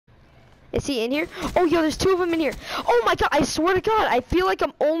Is he in here? Oh, yo, there's 2 of them in here. Oh my god, I swear to god, I feel like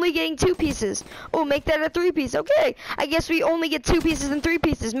I'm only getting 2 pieces. Oh, make that a 3-piece. Okay, I guess we only get 2 pieces and 3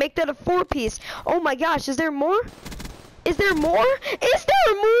 pieces. Make that a 4-piece. Oh my gosh, is there more? Is there more? Is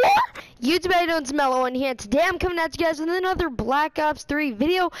there more? YouTube, I don't smell one here. Today I'm coming at you guys with another Black Ops 3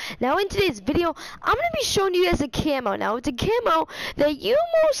 video. Now in today's video, I'm going to be showing you guys a camo. Now it's a camo that you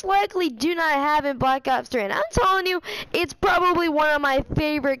most likely do not have in Black Ops 3. And I'm telling you, it's probably one of my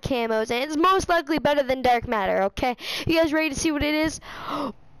favorite camos. And it's most likely better than Dark Matter, okay? You guys ready to see what it is?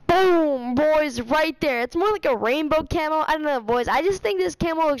 Boom, boys, right there. It's more like a rainbow camo. I don't know, boys. I just think this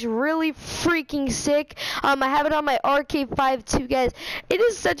camo looks really freaking sick. I have it on my RK5 too, guys. It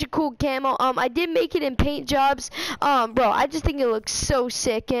is such a cool camo. I did make it in paint jobs. Bro, I just think it looks so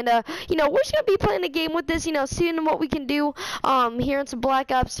sick. And, you know, we're just going to be playing a game with this, you know, seeing what we can do here in some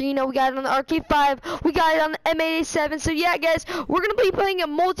Black Ops 3. You know, we got it on the RK5. We got it on the M87. So, yeah, guys, we're going to be playing a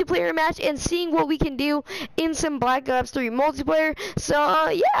multiplayer match and seeing what we can do in some Black Ops 3 multiplayer. So,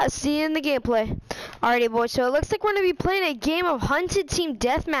 yeah. See you in the gameplay. Alrighty, boys, so it looks like we're going to be playing a game of Hunted Team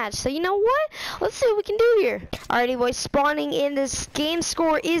Deathmatch. So, you know what? Let's see what we can do here. Alrighty, boys, spawning in. This game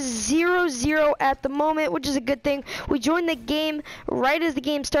score is 0-0 at the moment, which is a good thing. We joined the game right as the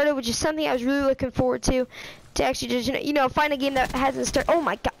game started, which is something I was really looking forward to actually just, you know, find a game that hasn't started. Oh,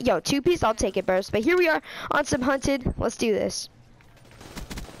 my God. Yo, 2-piece? I'll take it, bros. But here we are on some Hunted. Let's do this.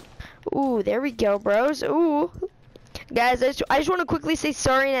 Ooh, there we go, bros. Ooh. Guys, I just want to quickly say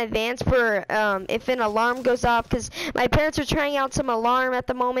sorry in advance for if an alarm goes off, because my parents are trying out some alarm at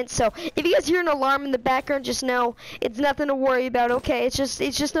the moment. So if you guys hear an alarm in the background, just know it's nothing to worry about. Okay, it's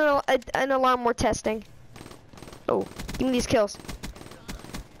just an alarm we're testing. Oh, give me these kills.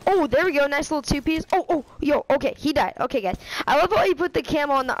 Oh, there we go. Nice little 2-piece. Oh, yo, okay, he died. Okay, guys. I love how you put the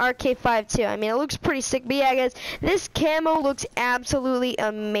camo on the RK5 too. I mean, it looks pretty sick. But yeah, guys, this camo looks absolutely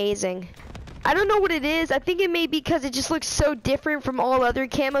amazing. I don't know what it is. I think it may be because it just looks so different from all other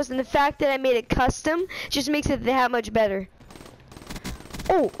camos, and the fact that I made it custom just makes it that much better.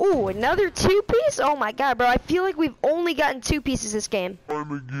 Oh, another 2-piece? Oh my god, bro. I feel like we've only gotten 2 pieces this game.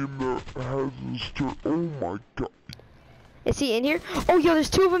 I'm a game that hasn't started. Oh my god. Is he in here? Oh, yo,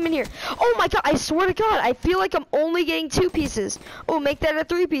 there's 2 of them in here. Oh my god, I swear to god, I feel like I'm only getting 2 pieces. Oh, make that a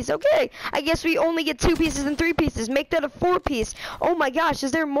 3-piece. Okay, I guess we only get 2 pieces and 3 pieces. Make that a 4-piece. Oh my gosh,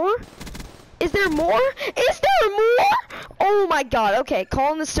 is there more? Is there more? Is there more? Oh my god. Okay,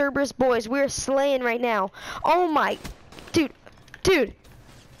 calling the Cerberus boys. We're slaying right now. Oh my. Dude.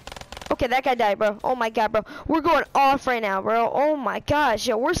 Okay, that guy died, bro. Oh my god, bro. We're going off right now, bro. Oh my gosh.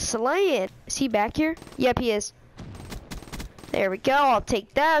 Yo, we're slaying. Is he back here? Yep, he is. There we go. I'll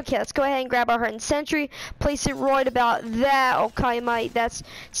take that. Okay, let's go ahead and grab our Hardened Sentry. Place it right about that. Okay, mate.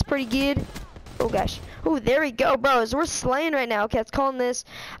 It's pretty good. Oh gosh. Oh, there we go, bros. We're slaying right now. Okay, let's call him this.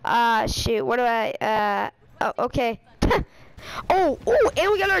 Shoot. What do I? Oh, okay. oh,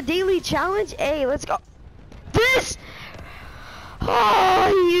 and we got our daily challenge. Hey, let's go. This.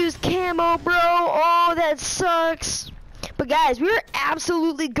 Oh, he used camo, bro. Oh, that sucks. But guys, we are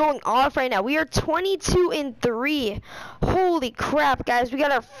absolutely going off right now. We are 22-3. Holy crap, guys. We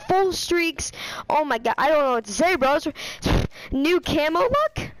got our full streaks. Oh my god. I don't know what to say, bros. New camo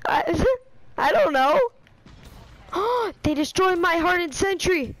look? I don't know. Oh, they destroyed my Hardened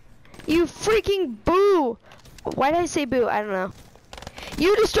Sentry. You freaking boo. Why did I say boo? I don't know.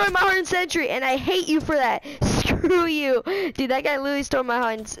 You destroyed my Hardened Sentry, and I hate you for that. Screw you. Dude, that guy literally stole my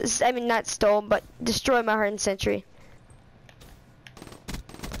Hardened... I mean, not stole, but destroyed my Hardened Sentry.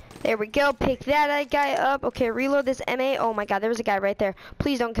 There we go. Pick that guy up. Okay, reload this MA. Oh my god, there was a guy right there.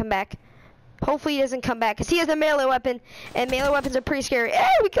 Please don't come back. Hopefully he doesn't come back, because he has a melee weapon, and melee weapons are pretty scary. Hey,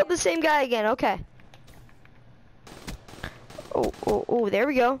 we killed the same guy again. Okay. Oh, there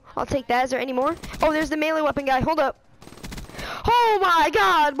we go. I'll take that. Is there any more? Oh, there's the melee weapon guy. Hold up. Oh my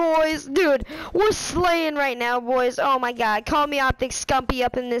god, boys. Dude, we're slaying right now, boys. Oh my god. Call me Optic Scumpy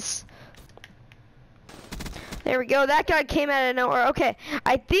up in this. There we go. That guy came out of nowhere. Okay,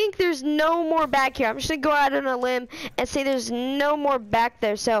 I think there's no more back here. I'm just going to go out on a limb and say there's no more back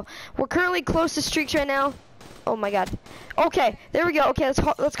there. So, we're currently close to streaks right now. Oh, my God. Okay, there we go. Okay,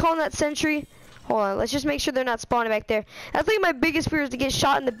 let's call in that sentry. Hold on. Let's just make sure they're not spawning back there. That's like my biggest fear is to get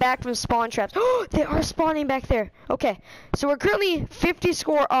shot in the back from spawn traps. Oh, they are spawning back there. Okay, so we're currently 50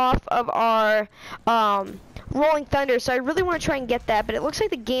 score off of our Rolling Thunder. So, I really want to try and get that, but it looks like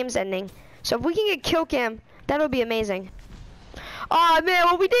the game's ending. So, if we can get kill cam, that would be amazing. Oh man,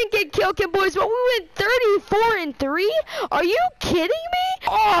 well we didn't get kill cam, boys, but we went 34-3. Are you kidding me?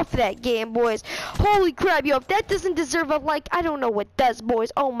 off that game, boys. Holy crap, yo, if that doesn't deserve a like, I don't know what does,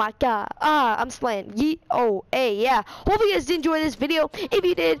 boys. Oh my god. I'm slaying. Yeah. Hope you guys did enjoy this video. If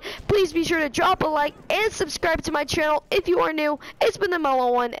you did, please be sure to drop a like and subscribe to my channel if you are new. It's been the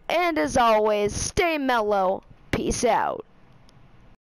Mellow One, and as always, stay mellow. Peace out.